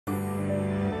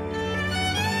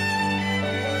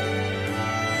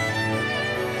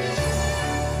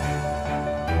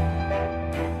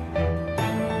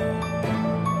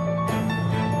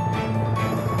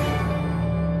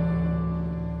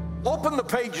Open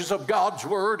the pages of God's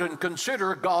Word and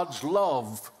consider God's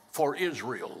love for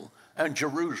Israel and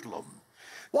Jerusalem.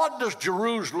 What does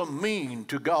Jerusalem mean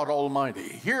to God Almighty?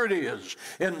 Here it is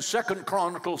in 2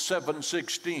 Chronicles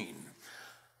 7:16.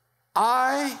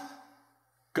 I,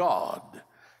 God,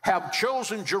 have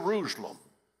chosen Jerusalem,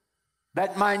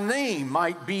 that my name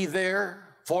might be there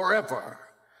forever,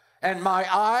 and my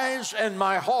eyes and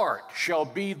my heart shall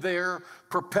be there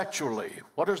perpetually.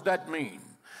 What does that mean?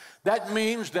 That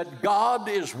means that God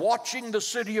is watching the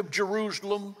city of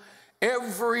Jerusalem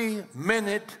every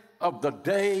minute of the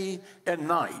day and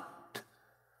night.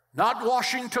 Not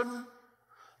Washington,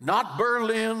 not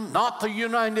Berlin, not the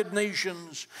United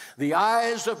Nations. The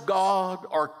eyes of God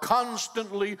are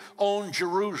constantly on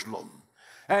Jerusalem.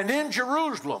 And in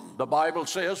Jerusalem, the Bible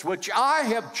says, which I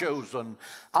have chosen,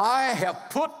 I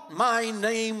have put my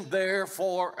name there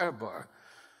forever.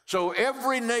 So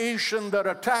every nation that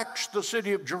attacks the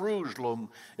city of Jerusalem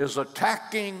is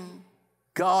attacking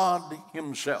God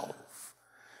himself.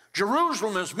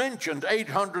 Jerusalem is mentioned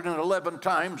 811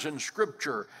 times in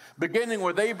Scripture, beginning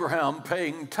with Abraham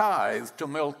paying tithe to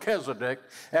Melchizedek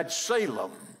at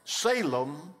Salem.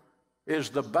 Salem is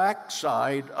the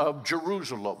backside of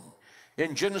Jerusalem.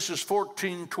 In Genesis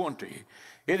 14:20,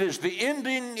 it is the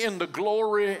ending in the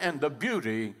glory and the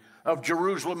beauty of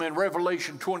Jerusalem in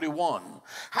Revelation 21.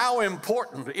 How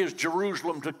important is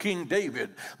Jerusalem to King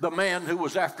David, the man who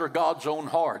was after God's own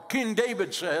heart? King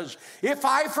David says, if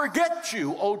I forget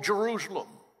you, O Jerusalem,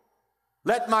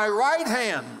 let my right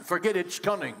hand forget its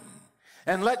cunning,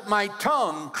 and let my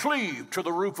tongue cleave to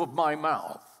the roof of my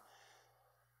mouth.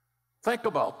 Think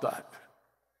about that.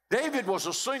 David was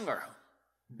a singer.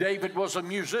 David was a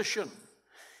musician.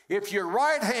 If your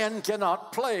right hand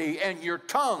cannot play and your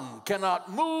tongue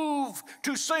cannot move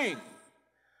to sing,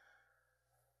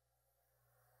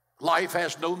 life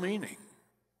has no meaning.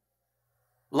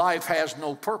 Life has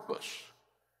no purpose.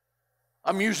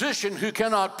 A musician who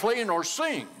cannot play nor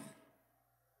sing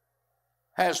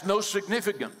has no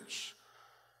significance.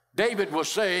 David was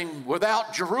saying,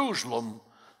 without Jerusalem,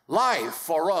 life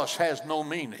for us has no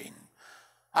meaning.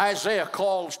 Isaiah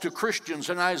calls to Christians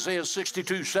in Isaiah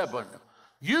 62:7,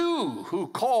 you who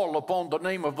call upon the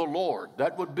name of the Lord,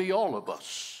 that would be all of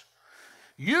us.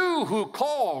 You who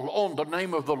call on the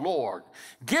name of the Lord,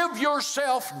 give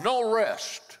yourself no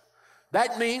rest.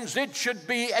 That means it should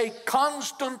be a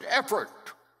constant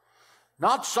effort,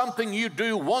 not something you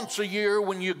do once a year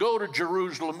when you go to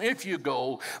Jerusalem, if you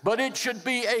go, but it should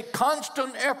be a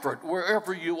constant effort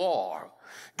wherever you are.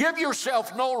 Give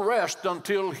yourself no rest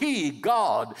until He,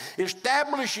 God,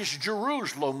 establishes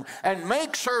Jerusalem and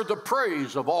makes her the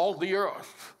praise of all the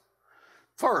earth.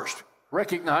 First,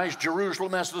 recognize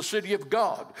Jerusalem as the city of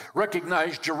God.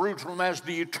 Recognize Jerusalem as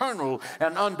the eternal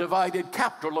and undivided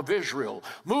capital of Israel.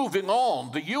 Moving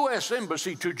on, the U.S.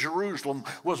 Embassy to Jerusalem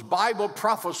was Bible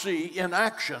prophecy in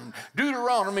action.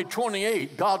 Deuteronomy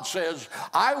 28, God says,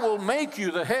 I will make you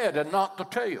the head and not the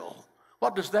tail.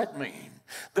 What does that mean?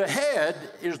 The head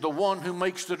is the one who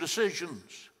makes the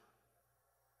decisions.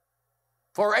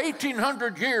 For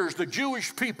 1,800 years, the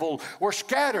Jewish people were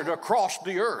scattered across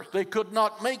the earth. They could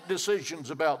not make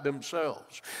decisions about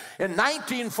themselves. In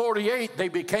 1948, they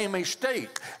became a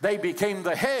state. They became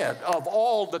the head of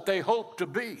all that they hoped to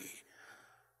be.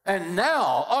 And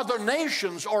now other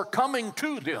nations are coming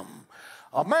to them.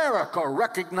 America,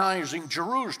 recognizing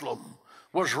Jerusalem,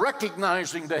 was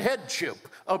recognizing the headship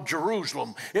of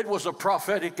Jerusalem. It was a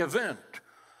prophetic event.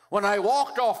 When I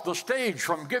walked off the stage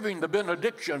from giving the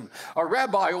benediction, a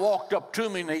rabbi walked up to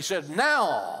me and he said,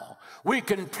 now we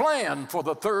can plan for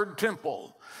the third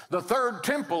temple. The third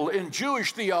temple in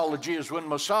Jewish theology is when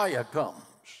Messiah comes.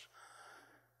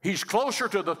 He's closer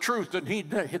to the truth than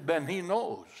he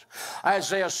knows.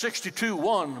 Isaiah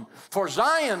 62:1, for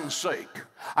Zion's sake,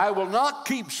 I will not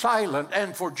keep silent,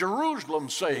 and for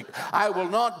Jerusalem's sake, I will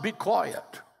not be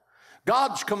quiet.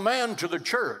 God's command to the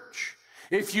church,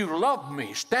 if you love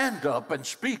me, stand up and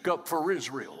speak up for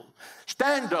Israel.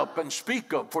 Stand up and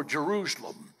speak up for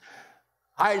Jerusalem.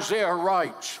 Isaiah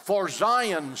writes, for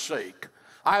Zion's sake,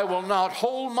 I will not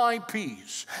hold my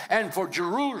peace, and for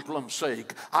Jerusalem's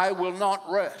sake, I will not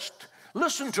rest.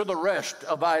 Listen to the rest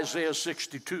of Isaiah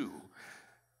 62.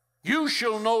 You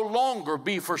shall no longer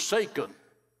be forsaken.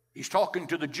 He's talking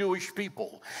to the Jewish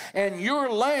people. And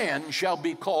your land shall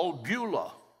be called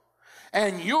Beulah.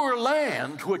 And your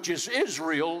land, which is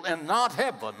Israel and not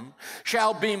heaven,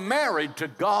 shall be married to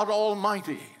God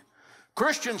Almighty.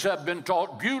 Christians have been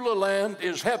taught Beulah land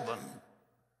is heaven.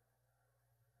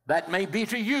 That may be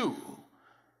to you,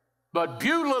 but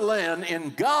Beulah land in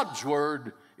God's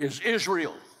word is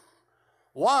Israel.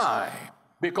 Why?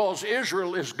 because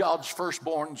Israel is God's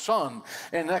firstborn son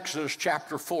in Exodus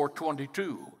chapter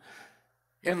 4:22.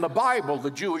 In the Bible,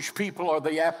 the Jewish people are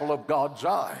the apple of God's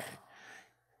eye.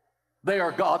 They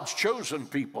are God's chosen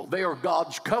people. They are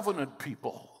God's covenant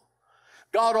people.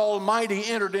 God Almighty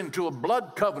entered into a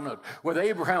blood covenant with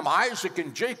Abraham, Isaac,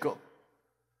 and Jacob,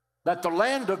 that the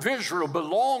land of Israel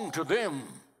belonged to them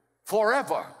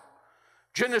forever.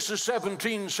 Genesis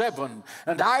 17:7,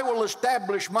 and I will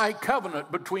establish my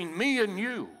covenant between me and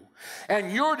you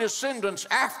and your descendants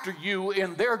after you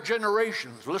in their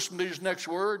generations. Listen to these next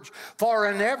words. For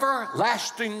an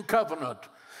everlasting covenant,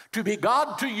 to be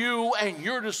God to you and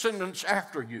your descendants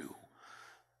after you.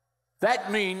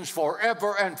 That means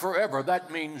forever and forever.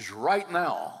 That means right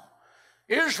now.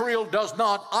 Israel does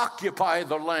not occupy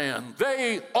the land.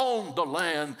 They own the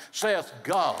land, saith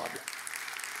God.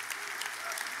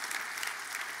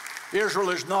 Israel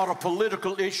is not a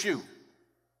political issue.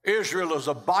 Israel is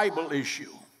a Bible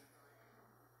issue.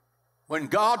 When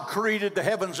God created the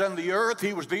heavens and the earth,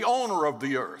 he was the owner of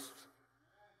the earth.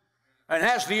 And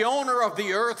as the owner of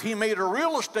the earth, he made a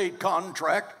real estate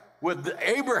contract with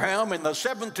Abraham in the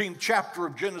 17th chapter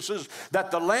of Genesis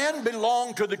that the land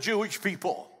belonged to the Jewish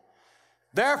people.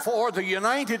 Therefore, the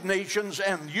United Nations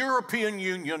and the European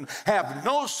Union have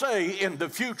no say in the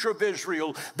future of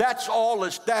Israel. That's all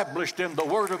established in the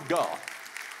Word of God.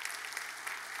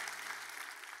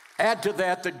 Add to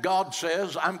that God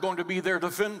says, I'm going to be their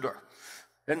defender.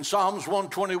 In Psalms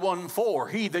 121:4,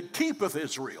 he that keepeth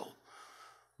Israel.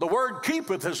 The word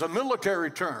keepeth is a military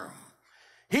term.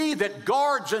 He that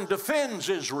guards and defends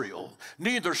Israel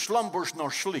neither slumbers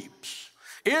nor sleeps.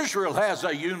 Israel has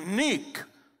a unique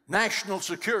national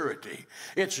security.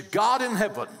 It's God in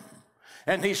heaven.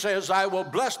 And he says, I will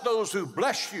bless those who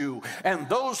bless you, and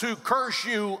those who curse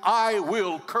you, I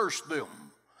will curse them.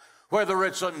 Whether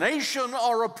it's a nation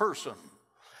or a person.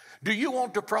 Do you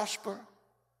want to prosper?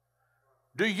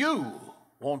 Do you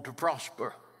want to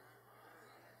prosper?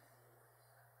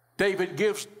 David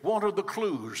gives one of the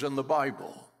clues in the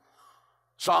Bible.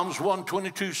 Psalms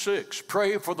 122:6,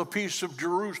 pray for the peace of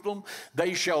Jerusalem.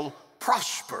 They shall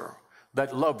prosper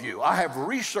that love you. I have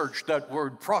researched that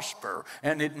word prosper,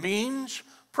 and it means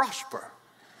prosper.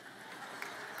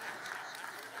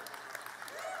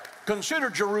 Consider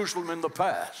Jerusalem in the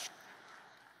past.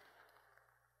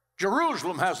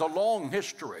 Jerusalem has a long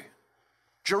history.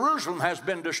 Jerusalem has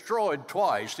been destroyed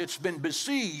twice. It's been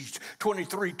besieged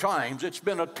 23 times. It's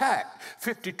been attacked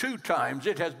 52 times.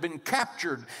 It has been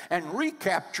captured and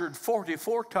recaptured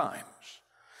 44 times.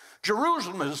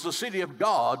 Jerusalem is the city of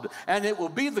God, and it will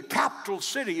be the capital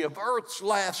city of earth's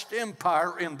last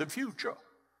empire in the future.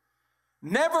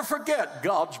 Never forget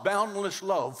God's boundless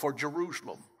love for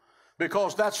Jerusalem,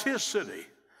 because that's his city.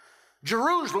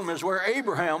 Jerusalem is where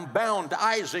Abraham bound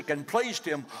Isaac and placed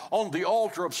him on the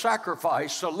altar of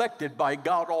sacrifice selected by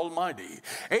God Almighty.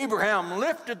 Abraham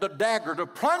lifted the dagger to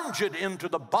plunge it into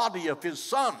the body of his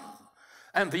son,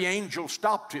 and the angel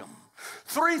stopped him.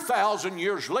 3,000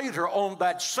 years later, on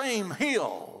that same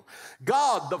hill,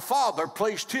 God the Father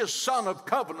placed his Son of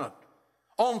covenant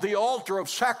on the altar of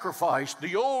sacrifice,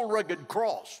 the old rugged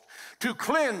cross, to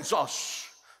cleanse us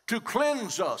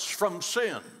from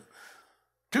sin,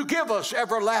 to give us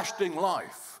everlasting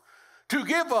life, to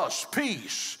give us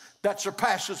peace that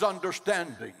surpasses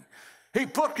understanding. He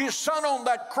put his Son on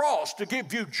that cross to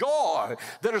give you joy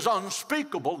that is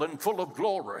unspeakable and full of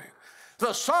glory.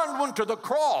 The Son went to the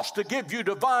cross to give you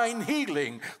divine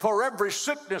healing for every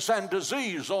sickness and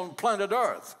disease on planet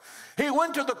Earth. He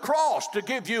went to the cross to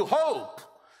give you hope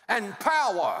and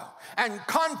power and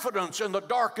confidence in the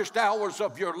darkest hours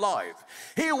of your life.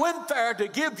 He went there to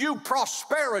give you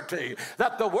prosperity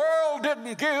that the world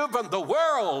didn't give, and the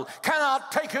world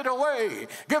cannot take it away.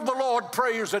 Give the Lord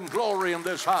praise and glory in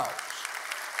this house.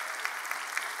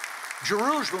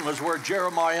 Jerusalem is where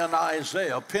Jeremiah and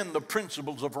Isaiah penned the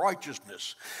principles of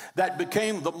righteousness that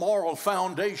became the moral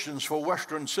foundations for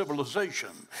Western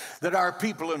civilization that our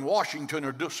people in Washington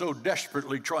are so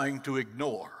desperately trying to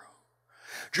ignore.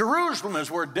 Jerusalem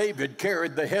is where David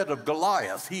carried the head of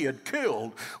Goliath he had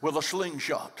killed with a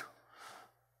slingshot.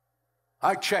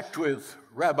 I checked with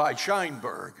Rabbi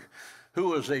Scheinberg,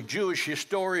 who is a Jewish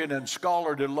historian and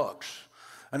scholar deluxe,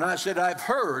 and I said, I've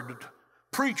heard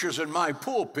preachers in my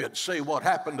pulpit say what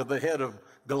happened to the head of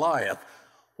Goliath.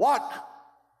 What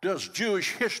does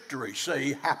Jewish history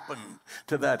say happened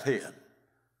to that head?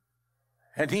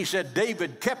 And he said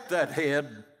David kept that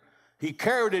head, he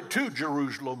carried it to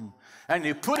Jerusalem, and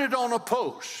he put it on a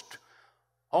post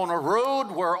on a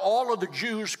road where all of the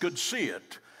Jews could see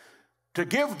it, to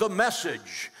give the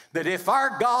message that if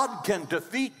our God can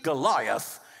defeat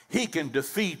Goliath, he can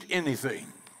defeat anything.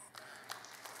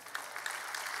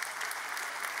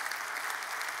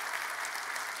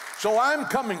 So I'm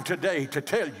coming today to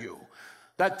tell you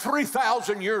that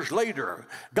 3,000 years later,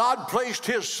 God placed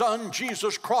his son,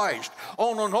 Jesus Christ,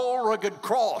 on an old rugged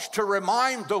cross to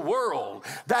remind the world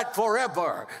that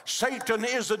forever Satan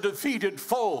is a defeated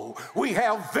foe. We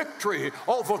have victory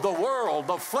over the world,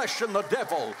 the flesh, and the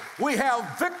devil. We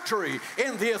have victory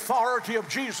in the authority of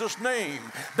Jesus' name.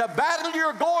 The battle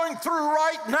you're going through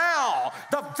right now,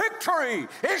 the victory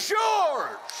is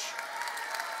yours.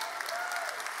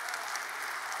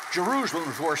 Jerusalem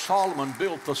is where Solomon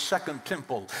built the second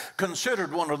temple,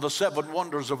 considered one of the seven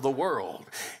wonders of the world.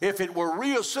 If it were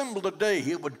reassembled today,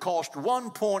 it would cost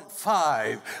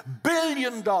 $1.5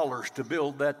 billion to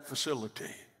build that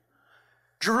facility.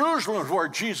 Jerusalem is where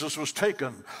Jesus was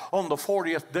taken on the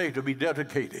 40th day to be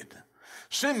dedicated.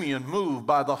 Simeon, moved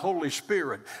by the Holy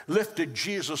Spirit, lifted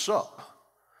Jesus up.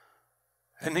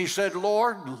 And he said,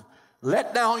 Lord,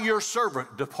 let now your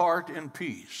servant depart in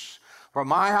peace. For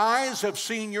my eyes have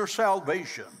seen your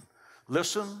salvation.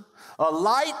 Listen, a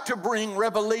light to bring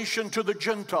revelation to the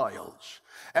Gentiles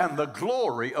and the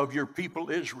glory of your people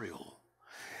Israel.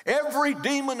 Every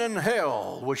demon in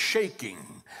hell was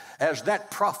shaking as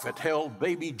that prophet held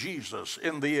baby Jesus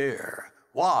in the air.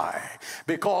 Why?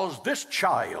 Because this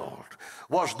child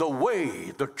was the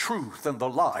way, the truth, and the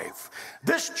life.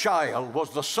 This child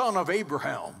was the son of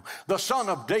Abraham, the son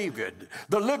of David.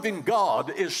 The living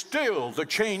God is still the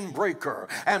chain breaker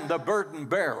and the burden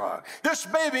bearer. This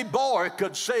baby boy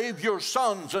could save your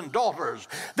sons and daughters.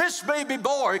 This baby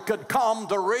boy could calm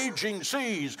the raging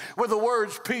seas with the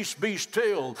words, peace be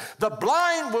still. The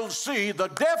blind will see, the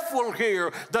deaf will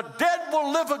hear, the dead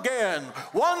will live again.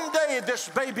 One day this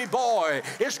baby boy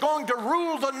is going to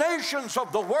rule the nations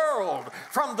of the world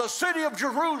from the city of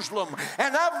Jerusalem,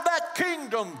 and of that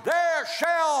kingdom there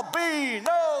shall be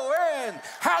no end.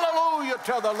 Hallelujah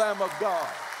to the Lamb of God.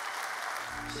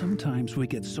 Sometimes we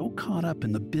get so caught up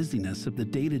in the busyness of the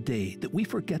day-to-day that we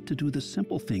forget to do the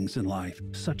simple things in life,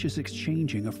 such as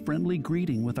exchanging a friendly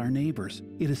greeting with our neighbors.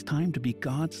 It is time to be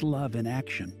God's love in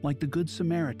action, like the Good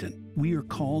Samaritan. We are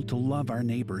called to love our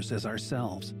neighbors as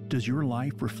ourselves. Does your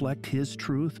life reflect His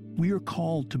truth? We are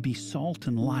called to be salt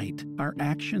and light. Our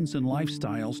actions and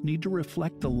lifestyles need to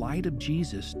reflect the light of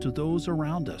Jesus to those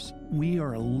around us. We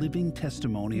are a living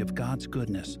testimony of God's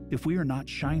goodness. If we are not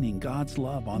shining God's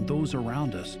love on those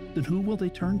around us, then who will they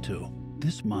turn to?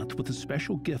 This month, with a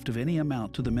special gift of any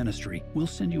amount to the ministry, we'll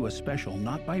send you a special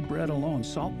Not by Bread Alone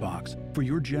salt box. For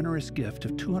your generous gift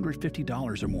of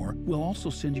 $250 or more, we'll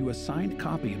also send you a signed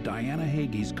copy of Diana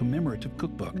Hagee's commemorative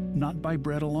cookbook, Not by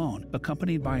Bread Alone,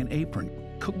 accompanied by an apron,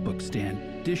 cookbook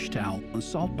stand, dish towel, and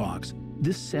salt box.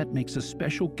 This set makes a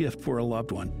special gift for a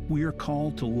loved one. We are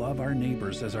called to love our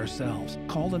neighbors as ourselves.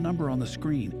 Call the number on the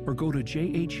screen or go to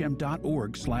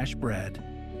jhm.org/bread.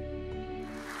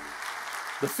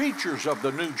 The features of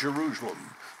the New Jerusalem.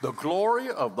 The glory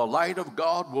of the light of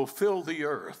God will fill the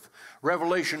earth.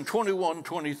 Revelation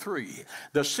 21:23.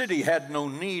 The city had no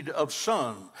need of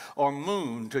sun or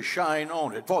moon to shine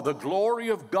on it, for the glory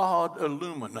of God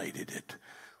illuminated it.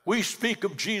 We speak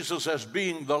of Jesus as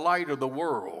being the light of the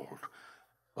world,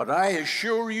 but I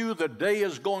assure you the day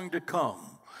is going to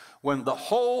come when the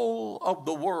whole of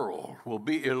the world will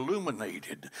be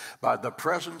illuminated by the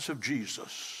presence of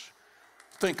Jesus.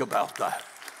 Think about that.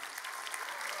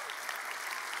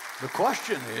 The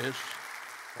question is,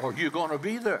 are you going to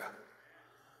be there?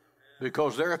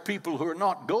 Because there are people who are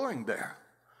not going there.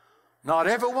 Not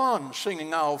everyone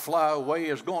singing I'll fly away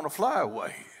is going to fly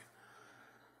away.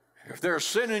 If there's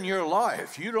sin in your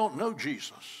life, you don't know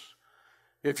Jesus.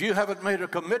 If you haven't made a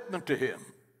commitment to Him,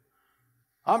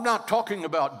 I'm not talking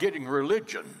about getting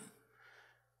religion.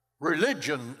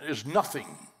 Religion is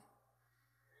nothing.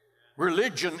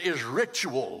 Religion is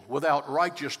ritual without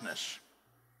righteousness.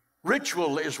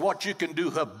 Ritual is what you can do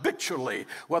habitually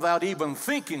without even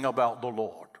thinking about the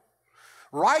Lord.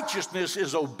 Righteousness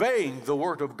is obeying the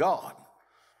Word of God.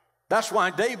 That's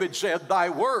why David said, Thy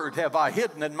word have I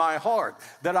hidden in my heart,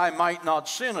 that I might not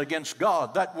sin against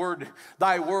God. That word,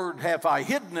 Thy word have I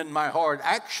hidden in my heart,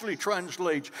 actually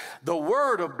translates, the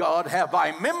Word of God have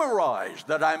I memorized,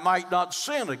 that I might not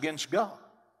sin against God.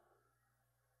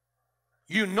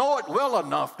 You know it well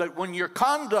enough that when your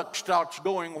conduct starts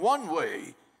going one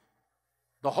way,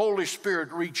 the Holy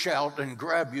Spirit reach out and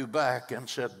grab you back and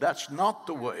said, that's not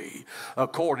the way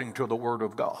according to the Word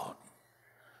of God.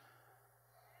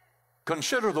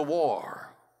 Consider the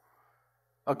war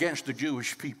against the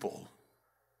Jewish people,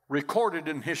 recorded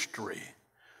in history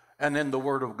and in the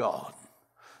Word of God.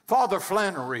 Father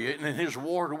Flannery, in his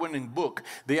award-winning book,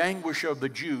 The Anguish of the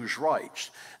Jews,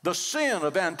 writes, the sin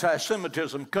of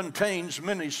anti-Semitism contains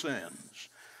many sins.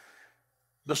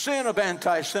 The sin of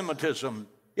anti-Semitism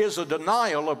is a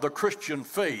denial of the Christian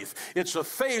faith. It's a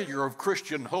failure of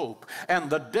Christian hope and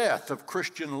the death of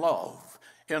Christian love.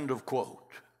 End of quote.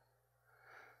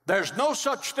 There's no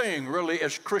such thing really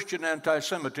as Christian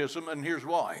anti-Semitism, and here's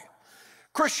why.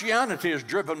 Christianity is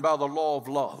driven by the law of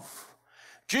love.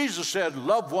 Jesus said,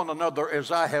 love one another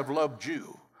as I have loved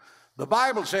you. The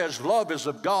Bible says love is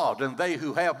of God, and they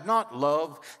who have not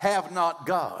love have not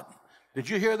God. Did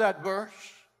you hear that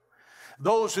verse?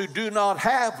 Those who do not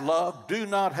have love do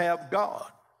not have God.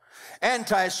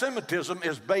 Anti-Semitism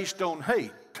is based on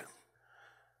hate.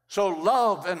 So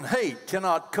love and hate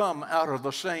cannot come out of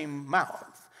the same mouth.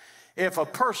 If a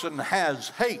person has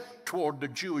hate toward the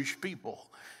Jewish people,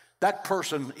 that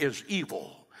person is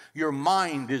evil. Your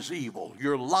mind is evil.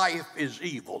 Your life is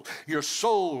evil. Your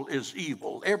soul is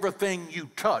evil. Everything you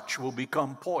touch will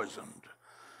become poisoned.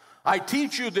 I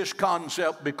teach you this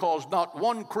concept because not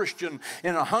one Christian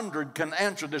in 100 can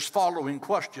answer this following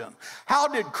question. How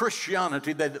did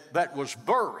Christianity that was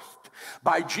birthed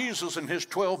by Jesus and his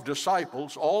 12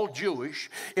 disciples, all Jewish,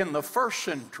 in the first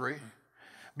century,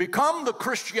 become the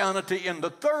Christianity in the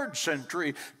 3rd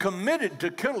century committed to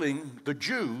killing the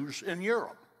Jews in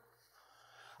Europe?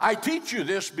 I teach you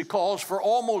this because for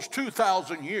almost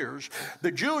 2,000 years,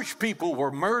 the Jewish people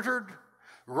were murdered,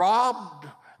 robbed,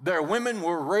 their women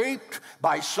were raped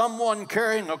by someone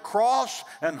carrying a cross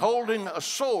and holding a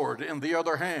sword in the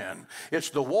other hand.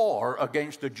 It's the war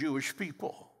against the Jewish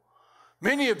people.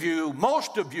 Many of you,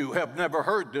 most of you have never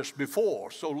heard this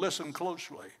before, so listen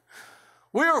closely.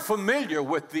 We are familiar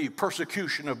with the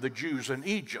persecution of the Jews in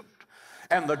Egypt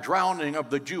and the drowning of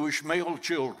the Jewish male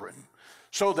children,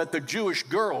 so that the Jewish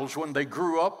girls, when they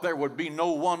grew up, there would be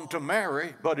no one to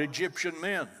marry but Egyptian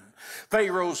men.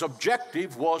 Pharaoh's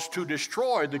objective was to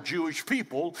destroy the Jewish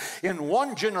people in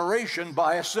one generation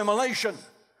by assimilation.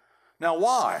 Now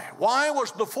why? Why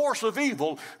was the force of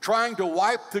evil trying to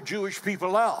wipe the Jewish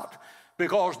people out?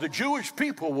 Because the Jewish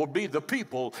people would be the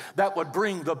people that would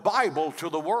bring the Bible to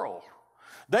the world.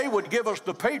 They would give us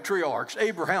the patriarchs,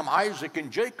 Abraham, Isaac,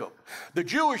 and Jacob. The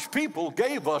Jewish people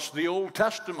gave us the Old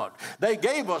Testament. They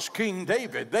gave us King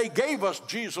David. They gave us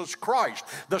Jesus Christ,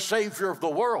 the Savior of the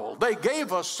world. They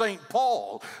gave us St.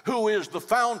 Paul, who is the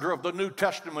founder of the New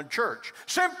Testament church.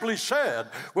 Simply said,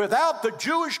 without the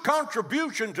Jewish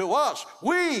contribution to us,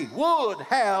 we would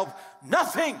have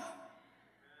nothing.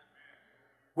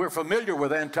 We're familiar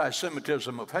with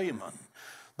anti-Semitism of Haman,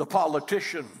 the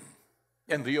politician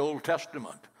in the Old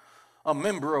Testament, a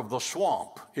member of the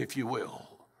swamp, if you will,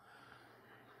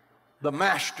 the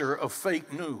master of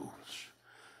fake news,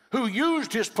 who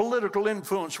used his political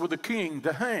influence with the king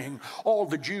to hang all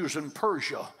the Jews in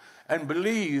Persia. And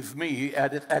believe me,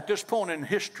 at this point in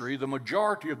history, the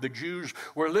majority of the Jews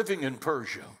were living in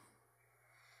Persia.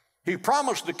 He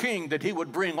promised the king that he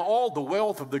would bring all the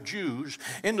wealth of the Jews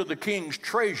into the king's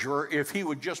treasury if he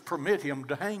would just permit him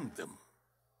to hang them.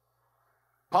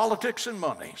 Politics and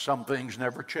money, some things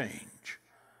never change.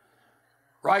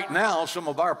 Right now, some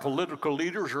of our political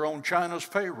leaders are on China's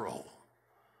payroll.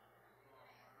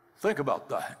 Think about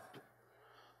that.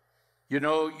 You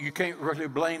know, you can't really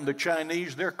blame the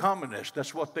Chinese. They're communists.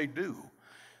 That's what they do.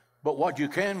 But what you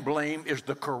can blame is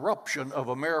the corruption of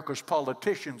America's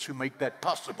politicians who make that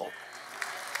possible.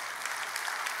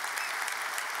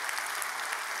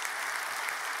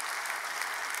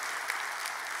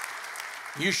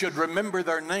 You should remember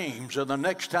their names, and the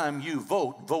next time you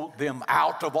vote, vote them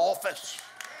out of office.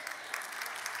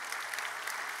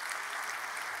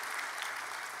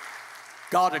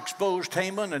 God exposed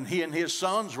Haman, and he and his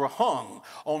sons were hung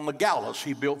on the gallows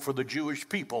he built for the Jewish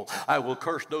people. I will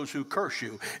curse those who curse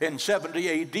you. In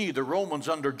 70 AD, the Romans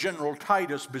under General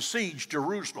Titus besieged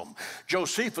Jerusalem.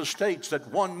 Josephus states that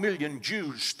 1 million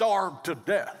Jews starved to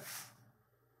death.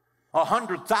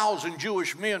 100,000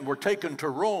 Jewish men were taken to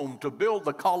Rome to build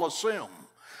the Colosseum,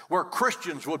 where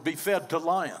Christians would be fed to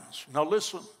lions. Now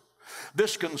listen,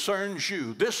 this concerns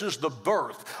you. This is the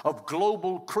birth of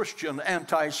global Christian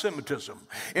anti-Semitism.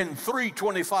 In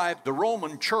 325, the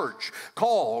Roman Church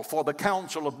called for the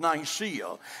Council of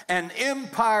Nicaea, an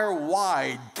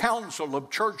empire-wide council of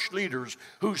church leaders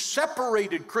who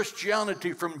separated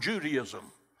Christianity from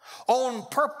Judaism. On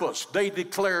purpose, they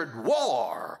declared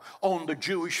war on the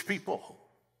Jewish people.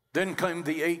 Then came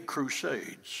the 8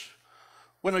 Crusades.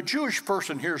 When a Jewish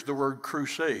person hears the word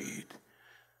crusade,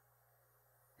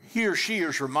 he or she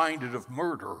is reminded of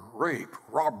murder, rape,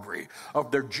 robbery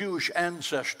of their Jewish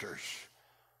ancestors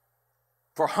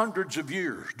for hundreds of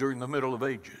years during the Middle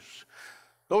Ages.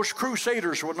 Those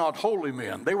crusaders were not holy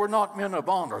men. They were not men of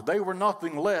honor. They were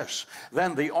nothing less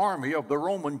than the army of the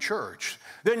Roman Church.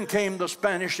 Then came the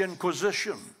Spanish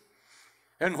Inquisition.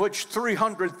 in which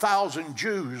 300,000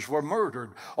 Jews were murdered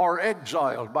or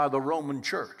exiled by the Roman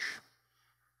Church.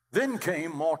 Then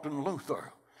came Martin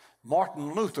Luther.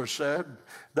 Martin Luther said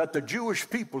that the Jewish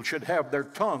people should have their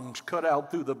tongues cut out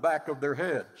through the back of their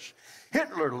heads.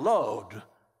 Hitler loved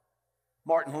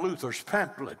Martin Luther's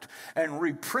pamphlet and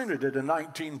reprinted it in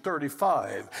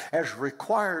 1935 as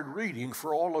required reading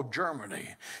for all of Germany.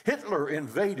 Hitler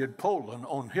invaded Poland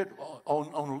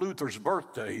on Luther's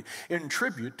birthday in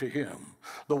tribute to him.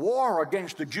 The war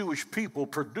against the Jewish people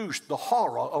produced the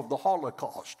horror of the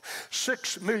Holocaust.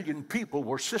 6 million people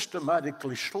were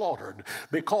systematically slaughtered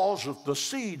because of the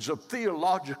seeds of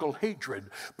theological hatred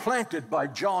planted by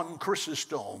John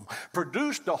Chrysostom,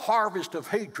 produced a harvest of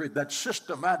hatred that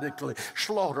systematically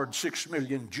slaughtered 6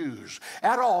 million Jews.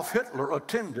 Adolf Hitler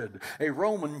attended a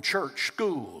Roman church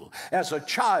school as a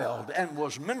child and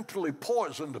was mentally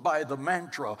poisoned by the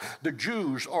mantra, the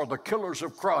Jews are the killers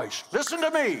of Christ. Listen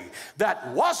to me, that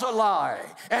was a lie,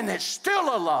 and it's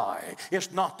still a lie.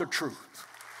 It's not the truth.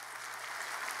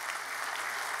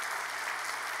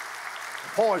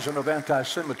 The poison of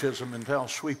anti-Semitism is now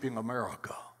sweeping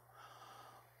America.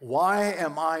 Why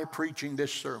am I preaching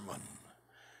this sermon?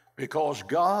 Because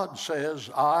God says,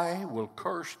 I will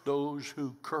curse those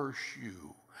who curse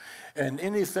you. And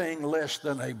anything less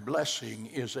than a blessing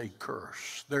is a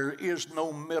curse. There is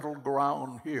no middle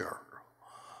ground here.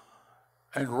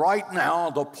 And right now,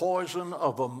 the poison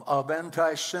of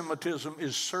anti-Semitism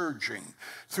is surging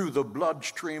through the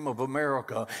bloodstream of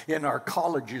America. In our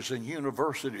colleges and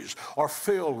universities are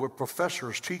filled with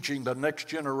professors teaching the next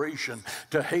generation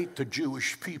to hate the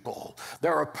Jewish people.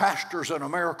 There are pastors in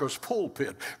America's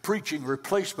pulpit preaching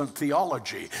replacement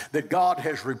theology, that God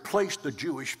has replaced the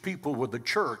Jewish people with the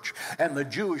church, and the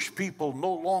Jewish people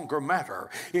no longer matter.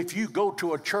 If you go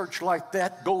to a church like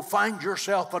that, go find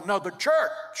yourself another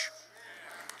church.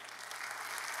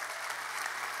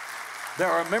 There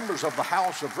are members of the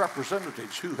House of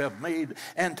Representatives who have made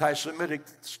anti-Semitic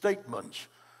statements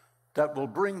that will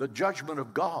bring the judgment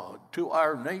of God to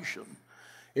our nation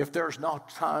if there's not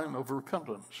time of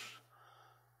repentance.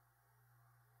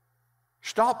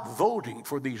 Stop voting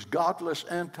for these godless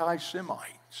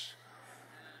anti-Semites.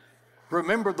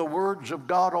 Remember the words of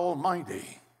God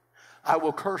Almighty. I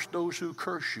will curse those who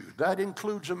curse you. That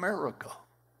includes America.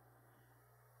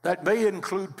 That may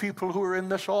include people who are in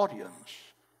this audience.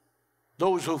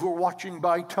 Those who are watching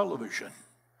by television,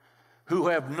 who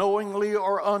have knowingly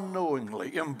or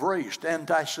unknowingly embraced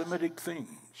anti-Semitic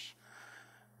things.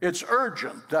 It's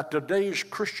urgent that today's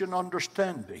Christian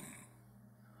understanding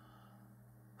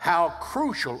how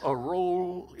crucial a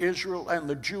role Israel and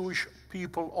the Jewish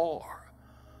people are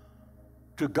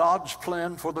to God's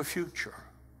plan for the future.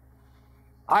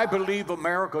 I believe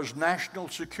America's national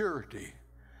security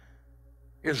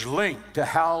is linked to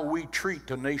how we treat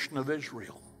the nation of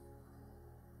Israel.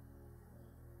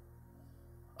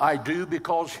 I do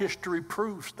because history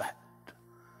proves that.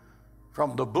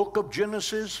 From the book of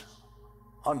Genesis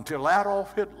until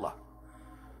Adolf Hitler,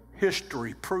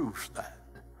 history proves that.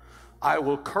 I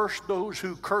will curse those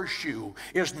who curse you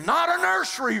is not a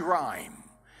nursery rhyme.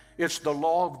 It's the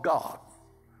law of God.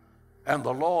 And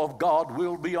the law of God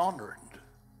will be honored.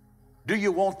 Do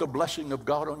you want the blessing of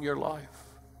God on your life?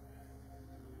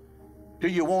 Do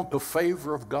you want the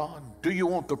favor of God? Do you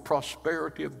want the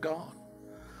prosperity of God?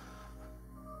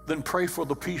 Then pray for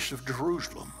the peace of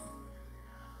Jerusalem.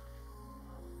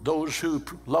 Those who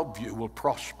love you will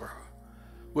prosper.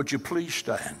 Would you please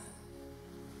stand?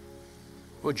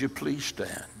 Would you please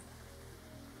stand?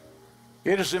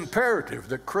 It is imperative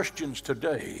that Christians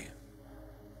today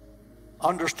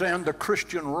understand the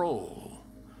Christian role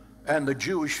and the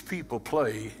Jewish people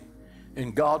play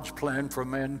in God's plan for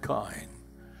mankind,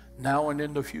 now and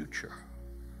in the future.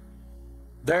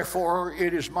 Therefore,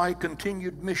 it is my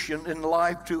continued mission in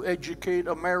life to educate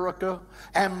America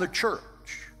and the church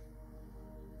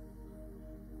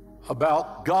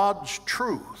about God's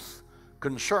truth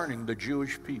concerning the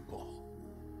Jewish people.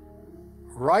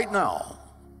 Right now,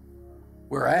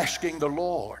 we're asking the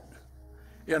Lord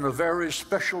in a very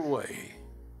special way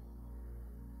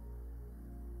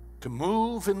to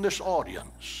move in this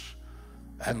audience,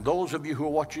 and those of you who are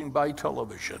watching by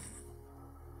television.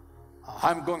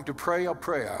 I'm going to pray a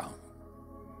prayer,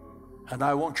 and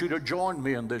I want you to join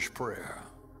me in this prayer.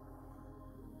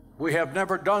 We have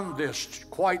never done this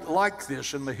quite like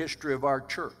this in the history of our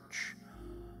church,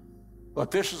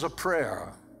 but this is a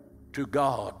prayer to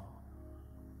God,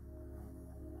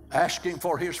 asking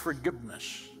for His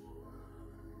forgiveness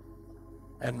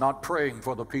and not praying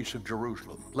for the peace of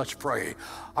Jerusalem. Let's pray.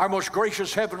 Our most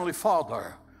gracious Heavenly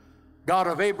Father, God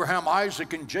of Abraham,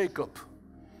 Isaac, and Jacob,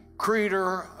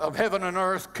 Creator of heaven and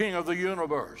earth, King of the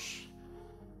universe,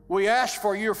 we ask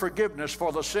for your forgiveness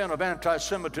for the sin of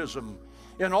anti-Semitism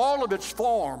in all of its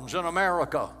forms in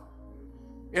America,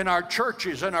 in our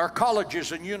churches, in our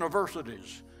colleges and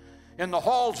universities, in the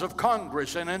halls of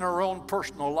Congress, and in our own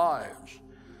personal lives.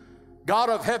 God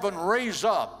of heaven, raise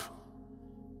up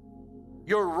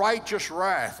your righteous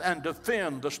wrath and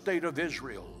defend the state of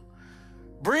Israel.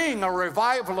 Bring a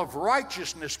revival of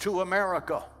righteousness to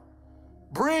America.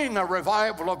 Bring a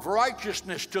revival of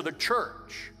righteousness to the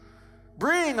church.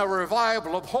 Bring a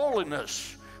revival of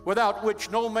holiness, without which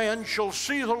no man shall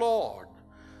see the Lord.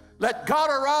 Let God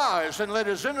arise and let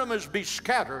his enemies be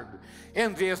scattered.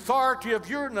 In the authority of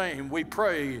your name we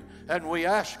pray and we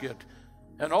ask it.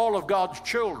 And all of God's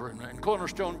children in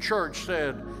Cornerstone Church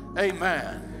said,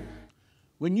 amen.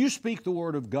 When you speak the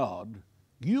word of God,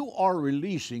 you are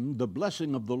releasing the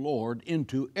blessing of the Lord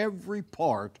into every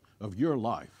part of your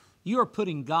life. You are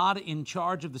putting God in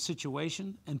charge of the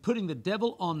situation and putting the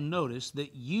devil on notice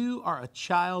that you are a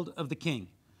child of the King.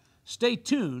 Stay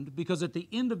tuned, because at the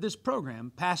end of this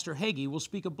program, Pastor Hagee will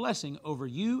speak a blessing over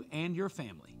you and your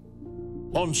family.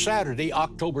 On Saturday,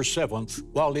 October 7th,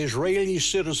 while Israeli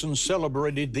citizens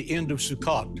celebrated the end of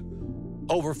Sukkot,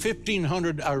 over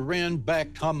 1,500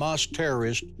 Iran-backed Hamas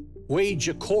terrorists waged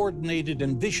a coordinated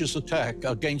and vicious attack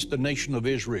against the nation of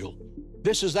Israel.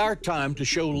 This is our time to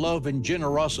show love and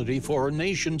generosity for a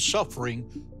nation suffering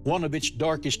one of its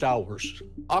darkest hours.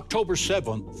 October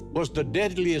 7th was the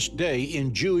deadliest day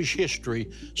in Jewish history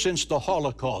since the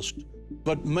Holocaust.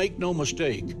 But make no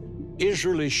mistake,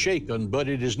 Israel is shaken, but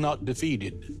it is not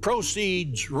defeated.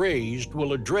 Proceeds raised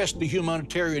will address the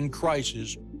humanitarian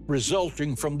crisis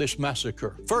resulting from this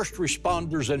massacre. First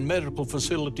responders and medical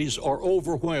facilities are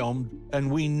overwhelmed, and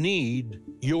we need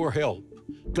your help.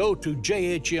 Go to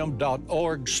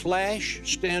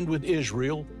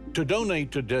jhm.org/standwithisrael to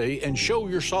donate today and show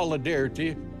your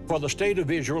solidarity for the state of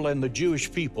Israel and the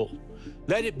Jewish people.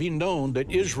 Let it be known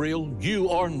that Israel, you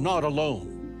are not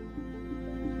alone.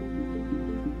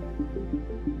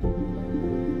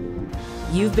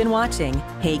 You've been watching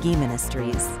Hagee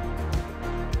Ministries.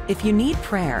 If you need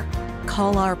prayer,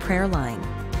 call our prayer line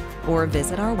or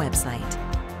visit our website.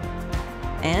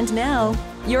 And now,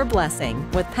 your blessing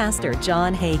with Pastor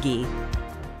John Hagee.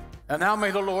 And now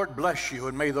may the Lord bless you,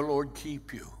 and may the Lord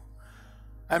keep you.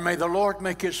 And may the Lord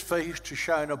make his face to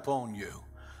shine upon you.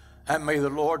 And may the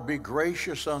Lord be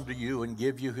gracious unto you and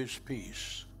give you his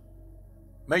peace.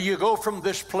 May you go from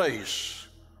this place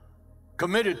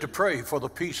committed to pray for the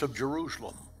peace of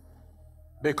Jerusalem,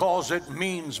 because it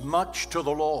means much to the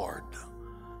Lord,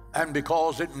 and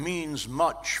because it means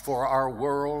much for our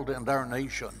world and our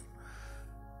nation.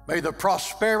 May the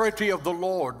prosperity of the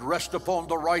Lord rest upon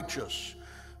the righteous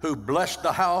who blessed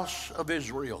the house of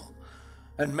Israel.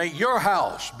 And may your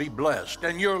house be blessed,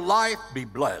 and your life be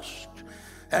blessed,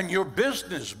 and your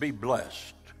business be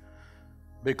blessed,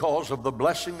 because of the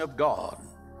blessing of God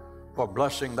for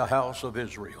blessing the house of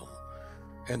Israel.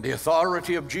 In the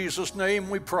authority of Jesus' name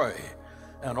we pray.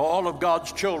 And all of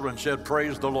God's children said,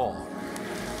 praise the Lord.